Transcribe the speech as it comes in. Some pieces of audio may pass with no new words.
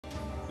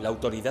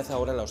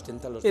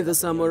In the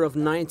summer of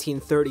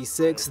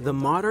 1936, the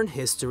modern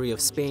history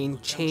of Spain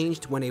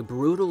changed when a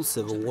brutal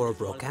civil war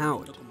broke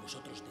out.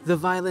 The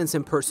violence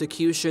and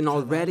persecution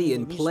already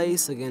in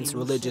place against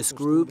religious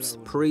groups,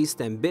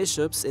 priests, and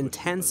bishops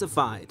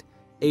intensified.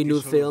 A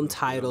new film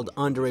titled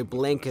Under a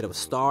Blanket of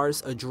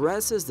Stars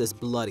addresses this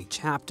bloody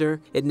chapter.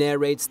 It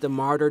narrates the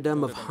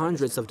martyrdom of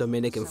hundreds of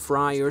Dominican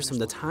friars from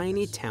the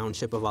tiny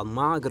township of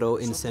Almagro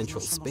in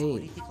central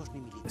Spain.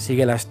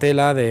 Sigue la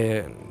estela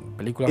de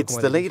It's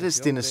the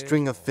latest in a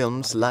string of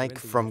films like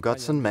From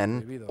Gods and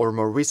Men, or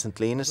more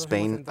recently in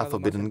Spain, A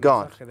Forbidden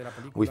God.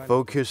 We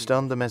focused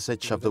on the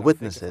message of the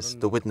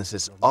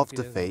witnesses of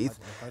the faith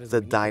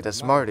that died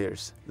as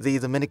martyrs, the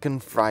Dominican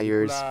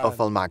friars of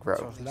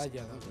Almagro.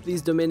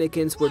 These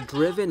Dominicans were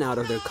driven out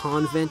of their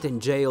convent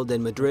and jailed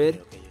in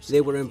Madrid.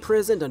 They were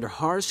imprisoned under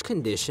harsh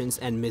conditions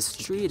and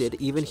mistreated,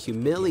 even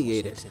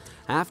humiliated.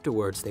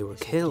 Afterwards, they were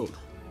killed.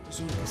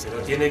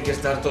 Pero tienen que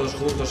estar todos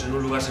juntos en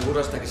un lugar seguro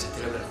hasta que se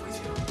celebre el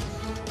juicio.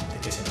 ¿De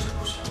qué se nos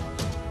acusa?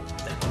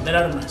 De esconder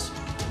armas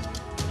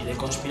y de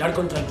conspirar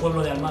contra el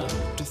pueblo de Almagro.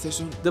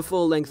 The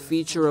full-length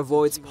feature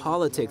avoids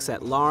politics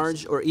at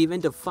large or even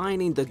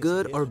defining the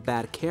good or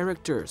bad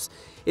characters.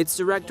 Its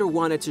director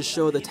wanted to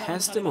show the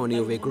testimony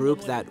of a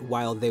group that,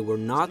 while they were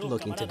not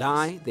looking to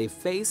die, they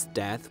faced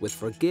death with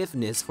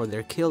forgiveness for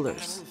their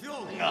killers.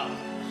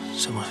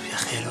 Somos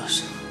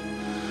viajeros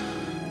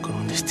con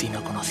un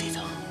destino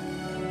conocido,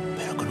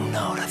 pero con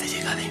una hora de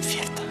llegada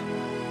incierta.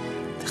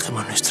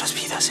 Dejemos nuestras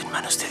vidas en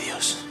manos de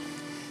Dios.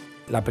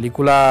 La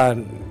película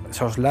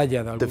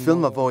soslaya de The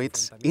film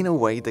avoids, in a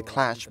way, the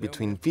clash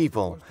between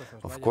people.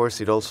 Of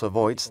course, it also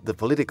avoids the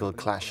political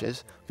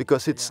clashes,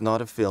 because it's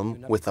not a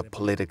film with a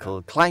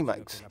political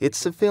climax.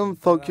 It's a film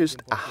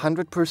focused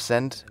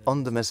 100%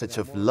 on the message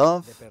of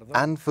love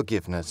and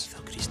forgiveness.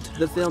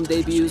 The film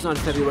debuts on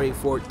February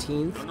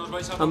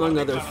 14th. Among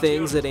other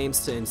things, it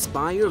aims to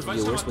inspire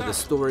viewers with the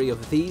story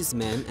of these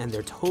men and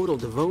their total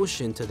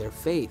devotion to their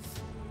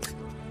faith.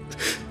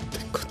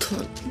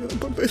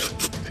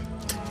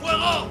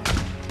 ¡Fuego!